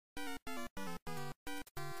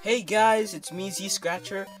Hey guys, it's me Z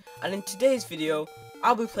Scratcher, and in today's video,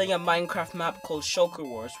 I'll be playing a Minecraft map called Shulker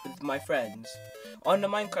Wars with my friends on the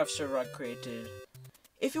Minecraft server I created.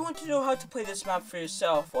 If you want to know how to play this map for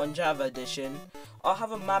yourself on Java Edition, I'll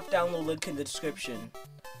have a map download link in the description.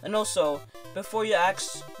 And also, before you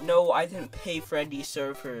ask, no, I didn't pay for any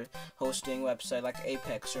server hosting website like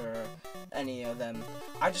Apex or any of them.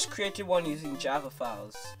 I just created one using Java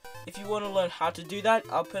files. If you want to learn how to do that,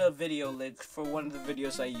 I'll put a video link for one of the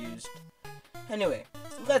videos I used. Anyway,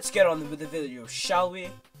 let's get on with the video, shall we?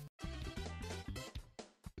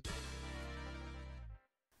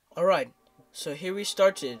 Alright, so here we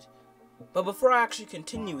started. But before I actually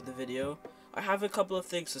continue with the video, I have a couple of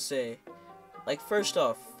things to say. Like, first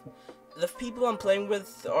off, the people I'm playing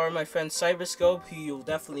with are my friend Cyberscope, who you'll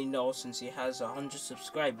definitely know since he has 100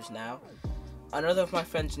 subscribers now. Another of my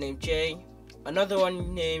friends named Jay. Another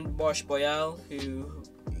one named Marsh Boyal, who,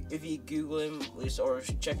 if you Google him or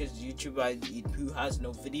check his YouTube, who has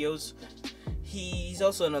no videos, he's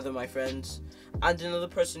also another of my friends. And another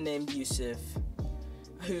person named Yusuf,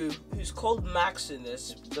 who's called Max in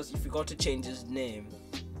this because he forgot to change his name.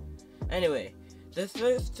 Anyway, the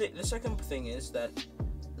second thing is that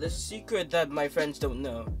the secret that my friends don't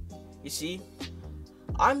know. You see,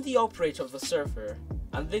 I'm the operator of the server,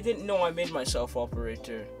 and they didn't know I made myself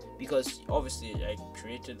operator because obviously I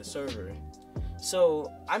created the server.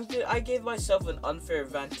 So I gave myself an unfair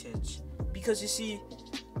advantage because, you see,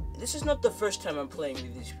 this is not the first time I'm playing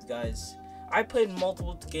with these guys. I played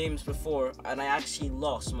multiple games before and I actually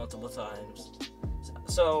lost multiple times.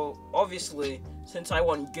 So obviously, since I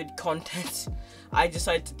want good content, I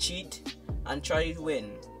decided to cheat and try to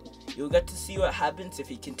win. You'll get to see what happens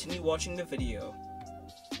if you continue watching the video.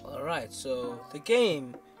 Alright, so the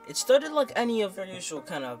game, it started like any of your usual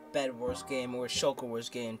kind of Bed Wars game or Shulker Wars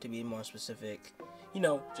game, to be more specific. You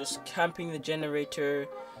know, just camping the generator,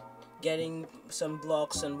 getting some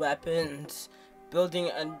blocks and weapons, building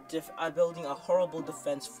a horrible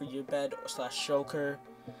defense for your bed / shulker.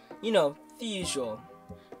 You know, the usual.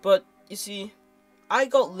 But you see, I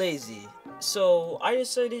got lazy, so I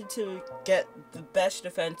decided to get the best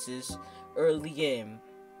defenses early game.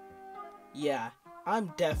 Yeah,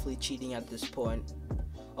 I'm definitely cheating at this point.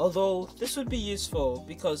 Although, this would be useful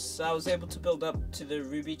because I was able to build up to the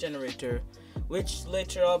ruby generator, which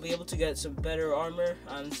later I'll be able to get some better armor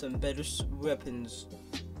and some better weapons.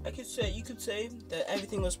 You could say that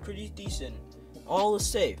everything was pretty decent. All was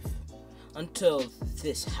safe. Until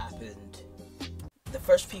this happened. The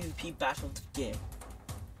first PvP battle of the game.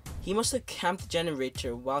 He must have camped the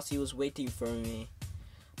generator whilst he was waiting for me.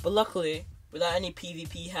 But luckily, without any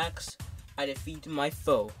PvP hacks, I defeated my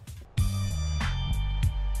foe.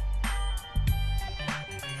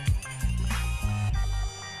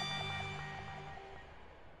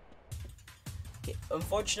 Okay,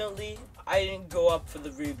 unfortunately, I didn't go up for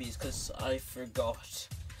the rubies because I forgot.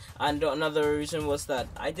 And another reason was that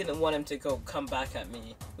I didn't want him to come back at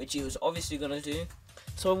me, which he was obviously gonna do.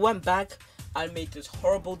 So I went back and made this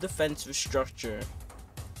horrible defensive structure.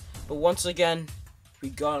 But once again, we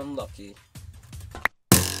got unlucky.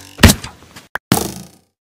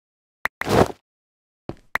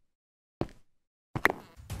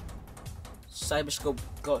 Cyberscope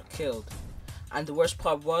got killed. And the worst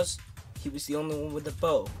part was, he was the only one with a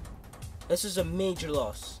bow. This is a major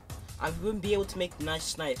loss. I wouldn't be able to make nice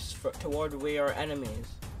snipes toward away our enemies.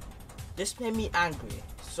 This made me angry,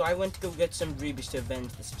 so I went to go get some rubies to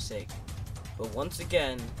avenge this mistake. But once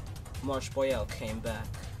again, Marsh Boyal came back.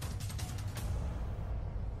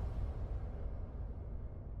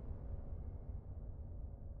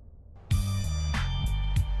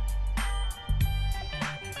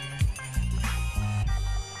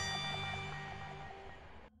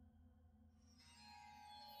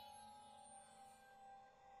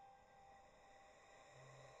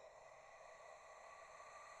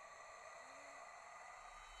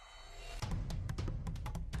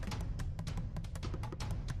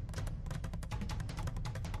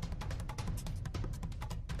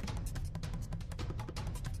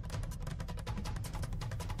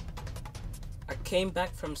 I came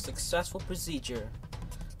back from successful procedure,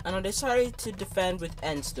 and I decided to defend with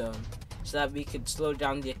endstone so that we could slow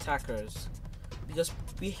down the attackers, because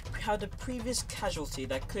we had a previous casualty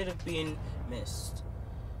that could have been missed.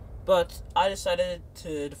 But I decided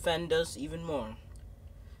to defend us even more.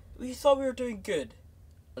 We thought we were doing good,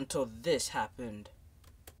 until this happened.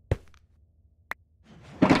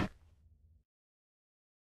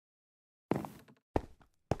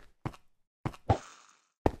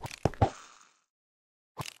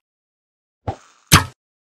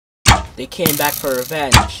 They came back for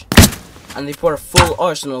revenge, and they brought a full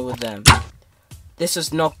arsenal with them. This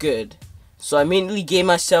is not good. So I immediately gave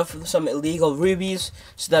myself some illegal rubies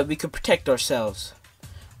so that we could protect ourselves.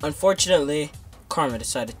 Unfortunately, karma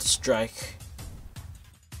decided to strike.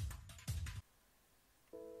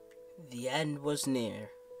 The end was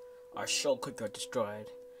near. Our shulker got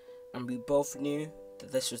destroyed, and we both knew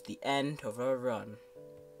that this was the end of our run.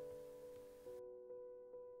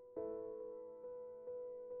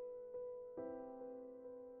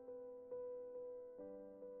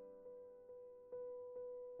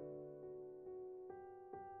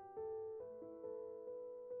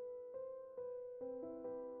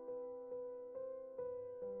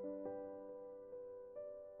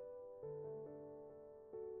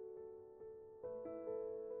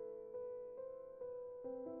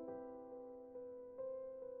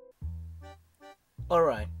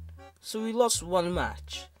 Alright, so we lost one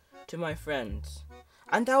match to my friends,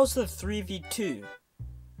 and that was the 3v2.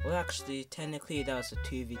 Well, actually, technically that was a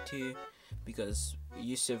 2v2 because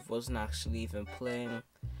Yusuf wasn't actually even playing,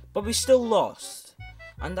 but we still lost,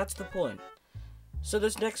 and that's the point. So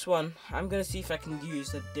this next one, I'm gonna see if I can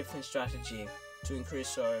use a different strategy to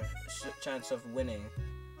increase our chance of winning.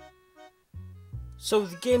 So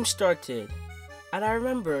the game started, and I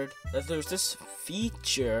remembered that there was this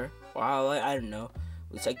feature, well, I don't know,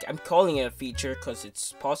 it's like, I'm calling it a feature because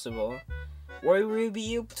it's possible, where we will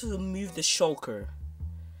be able to move the shulker.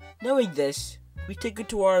 Knowing this, we took it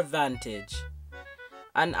to our advantage,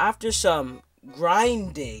 and after some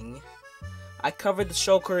grinding, I covered the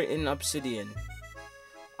shulker in obsidian.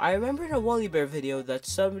 I remember in a Wally Bear video that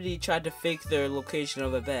somebody tried to fake their location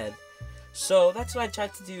of a bed, so that's what I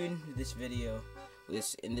tried to do in this video,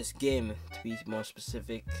 in this game to be more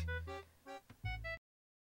specific.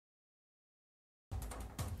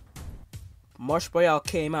 Marsh Royale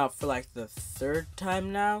came out for like the 3rd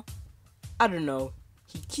time now. I don't know,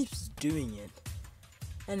 he keeps doing it.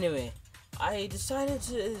 Anyway, I decided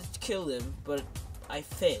to kill him, but I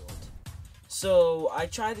failed. So I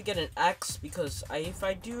tried to get an axe because if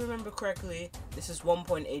I do remember correctly, this is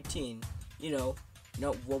 1.18. You know,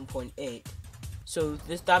 not 1.8. So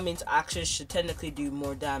that means axes should technically do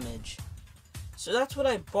more damage. So that's what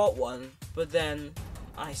I bought one, but then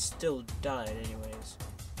I still died anyways.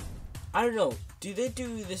 I don't know, do they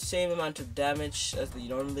do the same amount of damage as they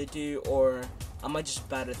normally do, or am I just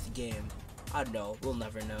bad at the game? I don't know, we'll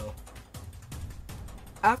never know.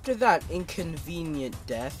 After that inconvenient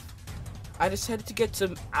death, I decided to get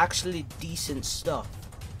some actually decent stuff.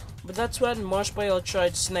 But that's when Marshmallow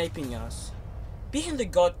tried sniping us. Being the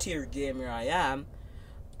god tier gamer I am,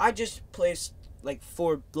 I just placed like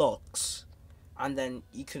 4 blocks, and then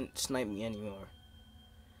you couldn't snipe me anymore.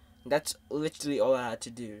 That's literally all I had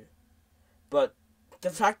to do. But the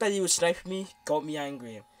fact that he would snipe me got me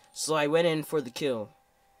angry, so I went in for the kill.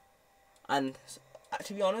 And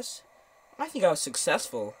to be honest, I think I was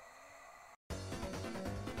successful.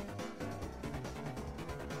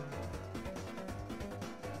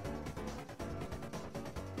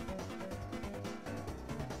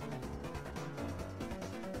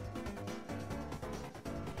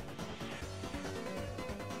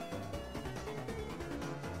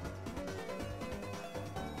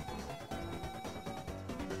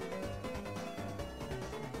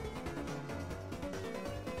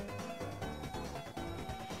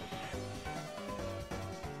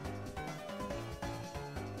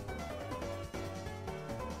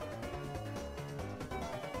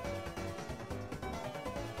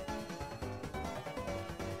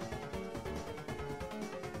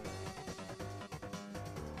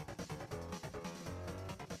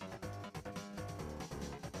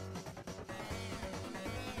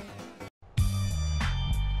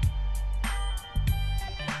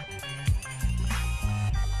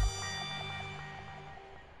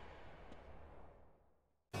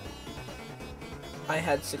 I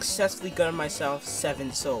had successfully gotten myself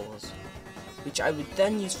 7 souls, which I would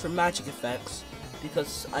then use for magic effects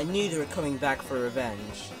because I knew they were coming back for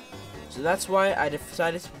revenge. So that's why I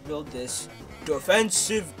decided to build this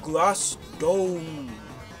defensive glass dome.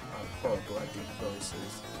 I'm horrible at doing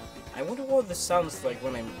voices. I wonder what this sounds like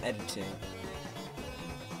when I'm editing.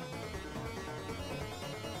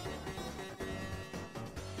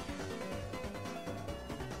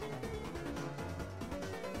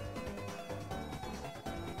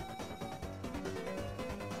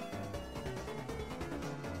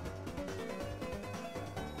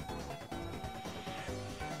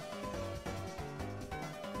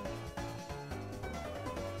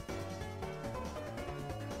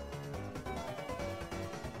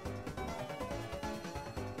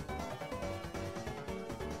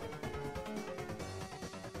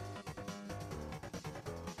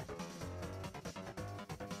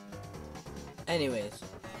 Anyways,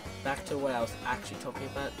 back to what I was actually talking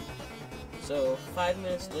about. So 5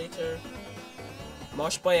 minutes later,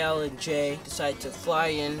 Marshall and Jay decide to fly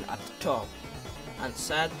in at the top, and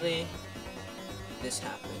sadly, this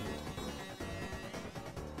happened.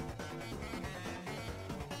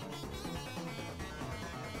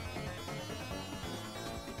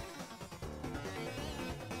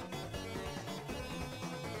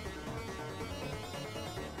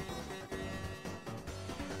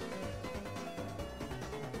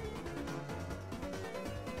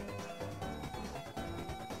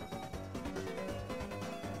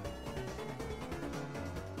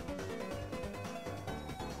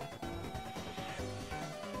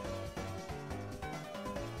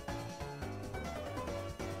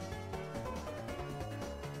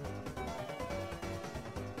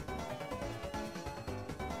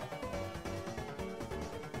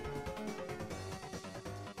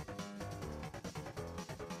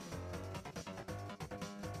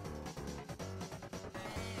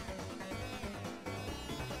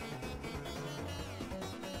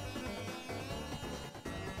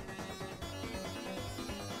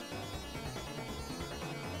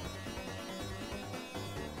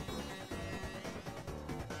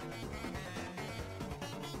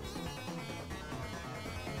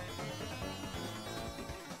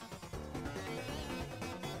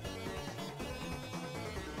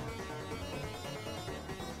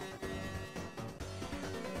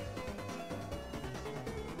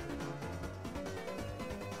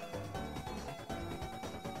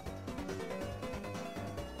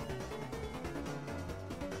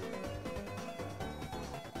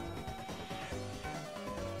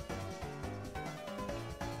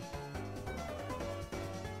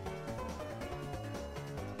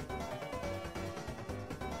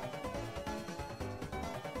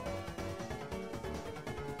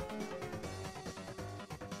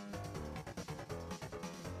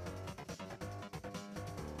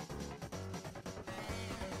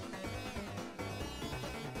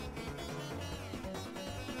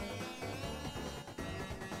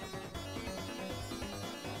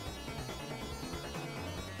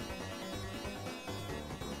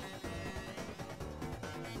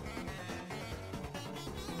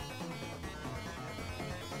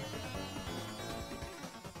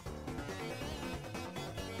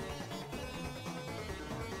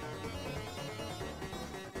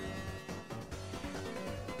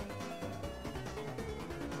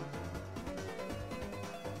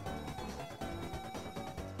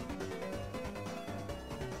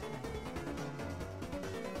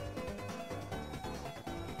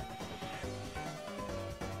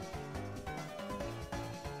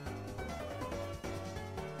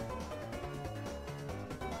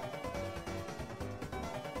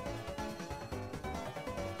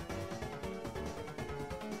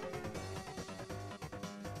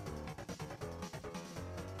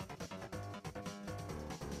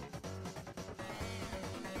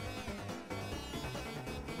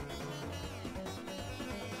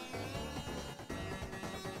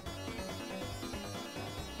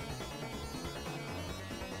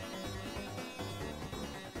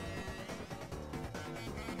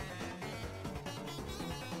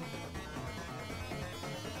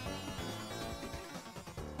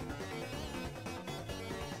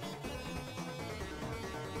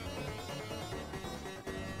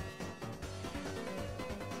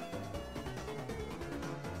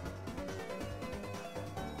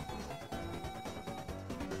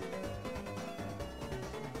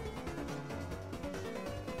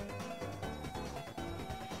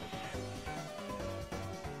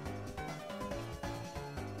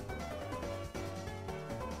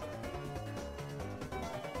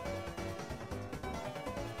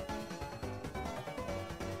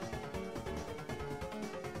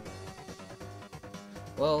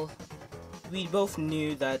 Well, we both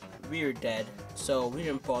knew that we were dead, so we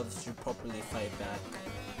didn't bother to properly fight back.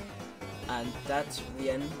 And that's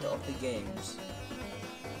the end of the games.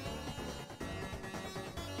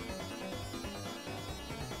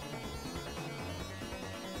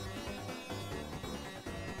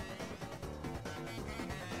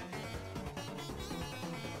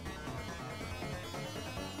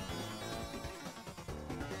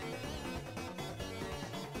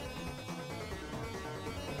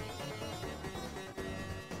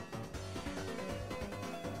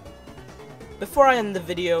 Before I end the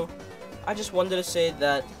video, I just wanted to say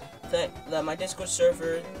that my Discord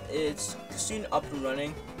server is soon up and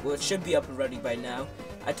running. Well, it should be up and running by now.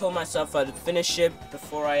 I told myself I'd finish it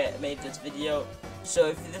before I made this video. So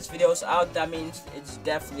if this video is out, that means it's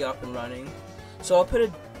definitely up and running. So I'll put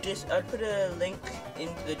a link in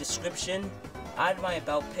the description and my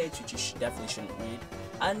about page, which you definitely shouldn't read,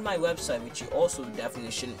 and my website, which you also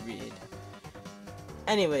definitely shouldn't read.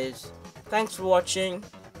 Anyways, thanks for watching.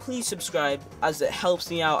 Please subscribe, as it helps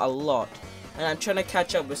me out a lot. And I'm trying to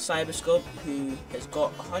catch up with Cyberscope, who has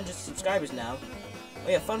got 100 subscribers now. Oh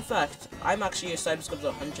yeah, fun fact, I'm actually a Cyberscope's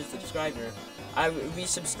 100 subscriber. I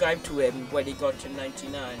resubscribed to him when he got to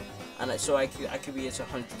 99, and so I could be his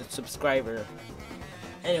 100th subscriber.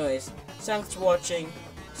 Anyways, thanks for watching.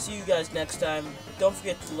 See you guys next time. Don't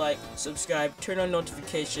forget to like, subscribe, turn on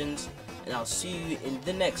notifications, and I'll see you in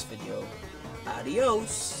the next video.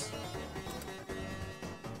 Adios!